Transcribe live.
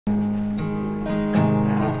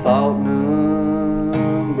thought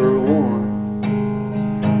number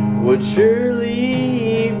one would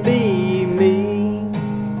surely be me.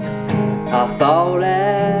 I thought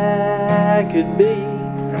I could be.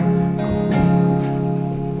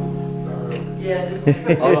 Yeah, just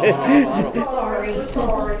Hold on.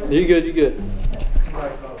 Sorry. You good, you good.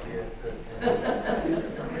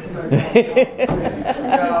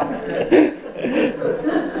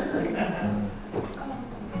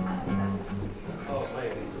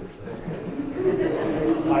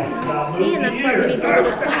 See, and that's why we need the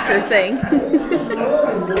little clicker thing.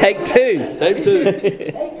 Take two. Take two.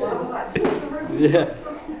 Yeah.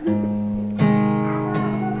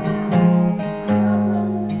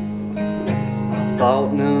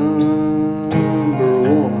 Thought number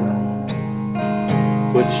one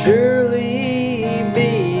would surely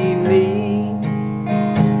be me.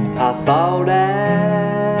 I thought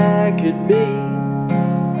I could be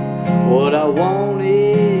what I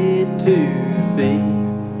wanted to be.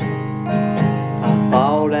 I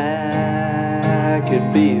thought I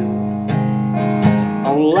could build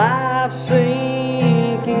on life's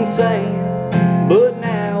sinking sand, but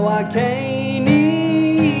now I can't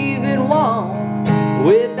even walk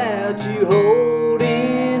without you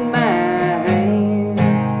holding my hand.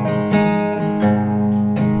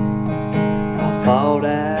 I thought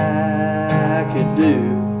I could do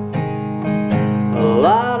a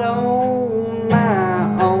lot on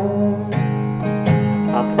my own.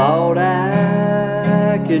 I thought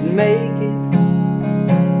I could make it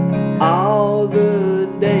all the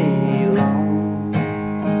day long.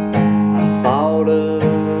 I thought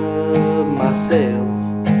of myself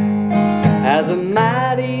as a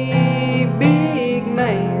mighty big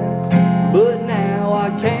man, but now I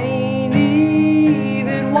can't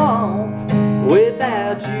even walk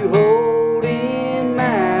without you holding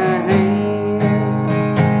my hand.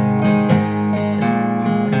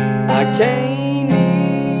 I can't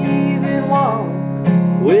even walk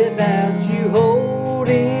without you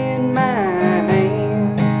holding my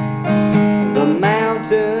hand. The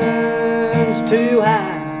mountain's too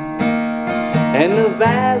high and the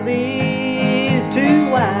valley's too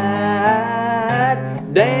wide.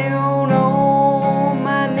 Down on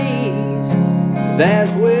my knees,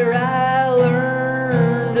 that's where I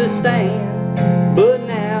learned to stand. But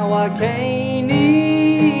now I can't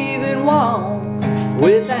even walk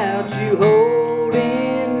without you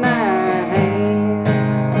holding my hand.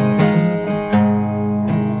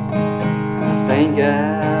 I think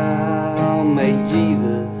I'll make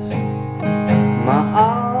Jesus my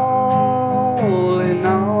all in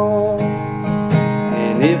all.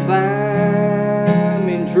 And if I'm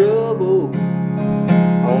in trouble,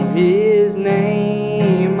 on His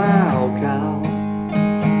name I'll call.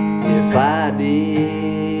 If I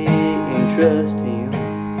didn't trust Him,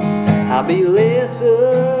 I'll be less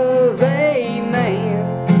of a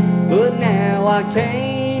man. But now I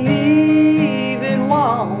can't even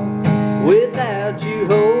walk without you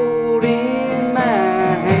holding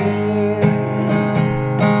my hand.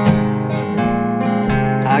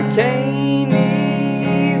 I can't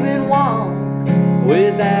even walk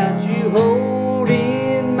without you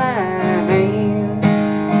holding my hand.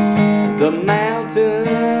 The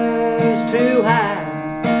mountain's too high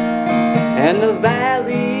and the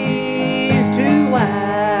valley's too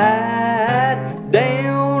wide.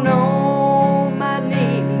 Down on my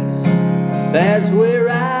knees, that's where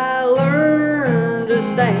I learned to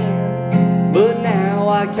stand. But now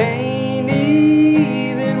I can't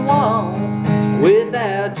even walk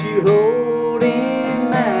without you holding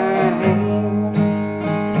my hand.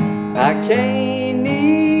 I can't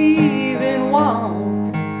even walk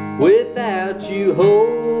without you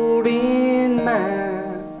holding my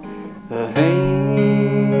hand.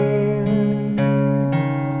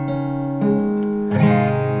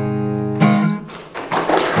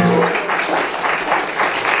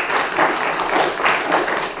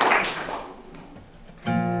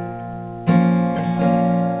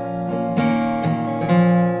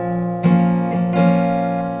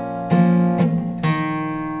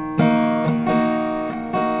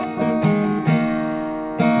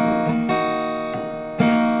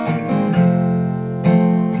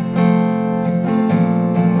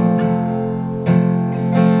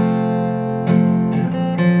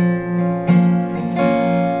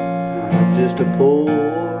 Just a poor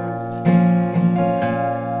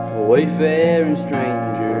wayfaring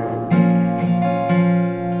stranger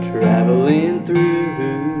traveling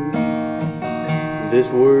through this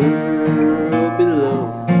world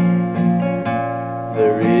below.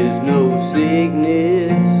 There is no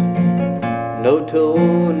sickness, no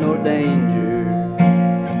toil, no danger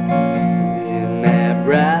in that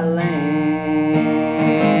bright land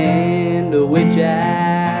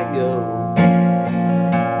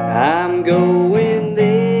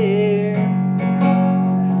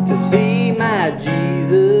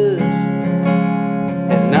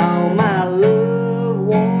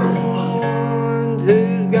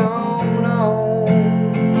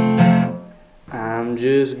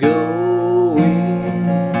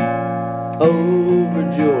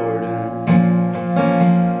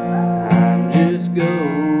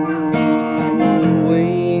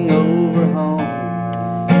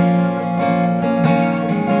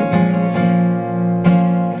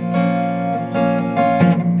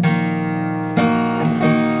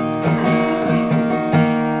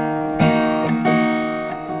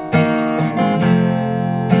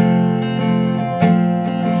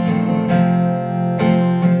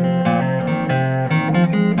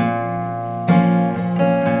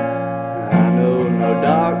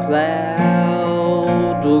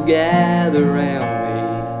will gather round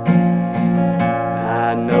me.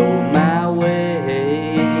 I know my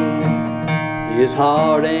way is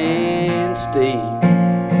hard and steep,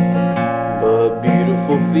 but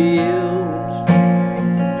beautiful fields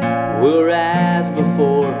will rise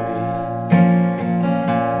before me.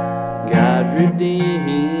 God's redeemed